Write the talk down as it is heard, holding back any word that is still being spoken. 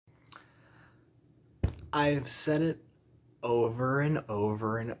I've said it over and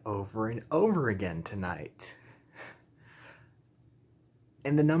over and over and over again tonight.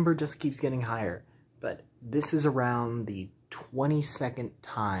 And the number just keeps getting higher. But this is around the 22nd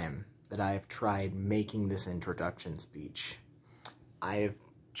time that I've tried making this introduction speech. I've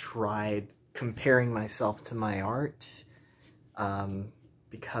tried comparing myself to my art,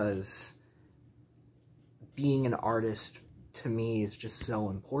 because being an artist to me is just so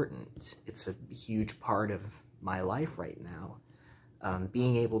important. It's a huge part of my life right now.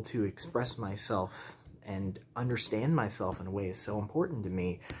 Being able to express myself and understand myself in a way is so important to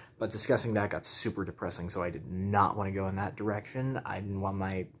me. But discussing that got super depressing, so I did not want to go in that direction. I didn't want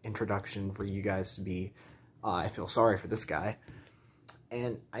my introduction for you guys to be, I feel sorry for this guy.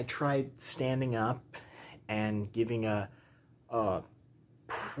 And I tried standing up and giving a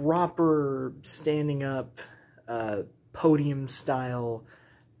proper standing up, podium-style,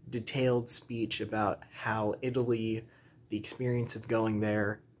 detailed speech about how Italy, the experience of going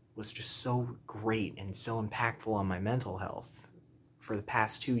there, was just so great and so impactful on my mental health for the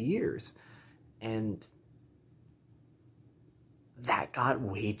past 2 years. And that got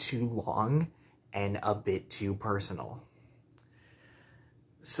way too long and a bit too personal.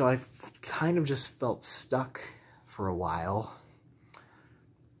 So I've kind of just felt stuck for a while.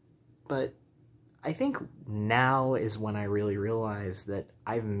 But I think now is when I really realize that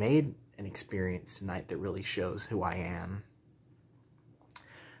I've made an experience tonight that really shows who I am.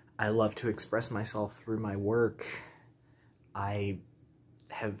 I love to express myself through my work. I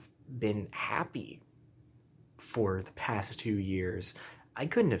have been happy for the past 2 years. I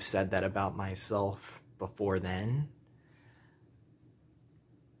couldn't have said that about myself before then.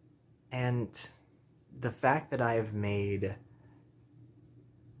 And the fact that I have made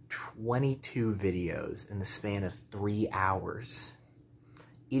 22 videos in the span of 3 hours.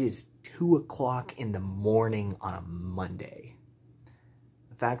 It is 2 o'clock in the morning on a Monday.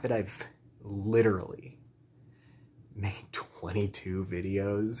 The fact that I've literally made 22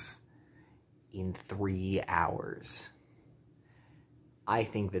 videos in 3 hours. I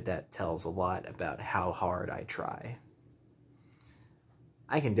think that that tells a lot about how hard I try.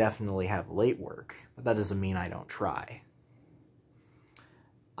 I can definitely have late work, but that doesn't mean I don't try.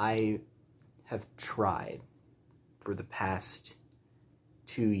 I have tried for the past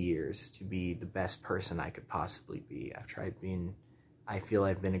 2 years to be the best person I could possibly be. I feel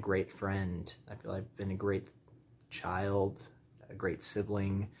I've been a great friend. I feel I've been a great child, a great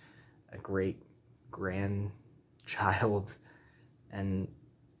sibling, a great grandchild, and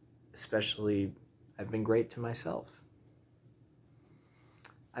especially I've been great to myself.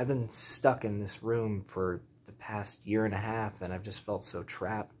 I've been stuck in this room for the past 1.5 years, and I've just felt so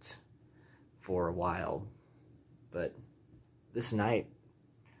trapped for a while. But this night,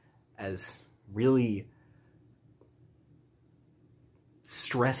 as really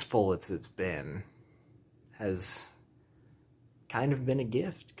stressful as it's been, has kind of been a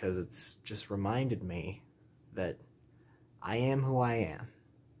gift, because it's just reminded me that I am who I am,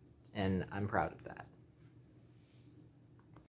 and I'm proud of that.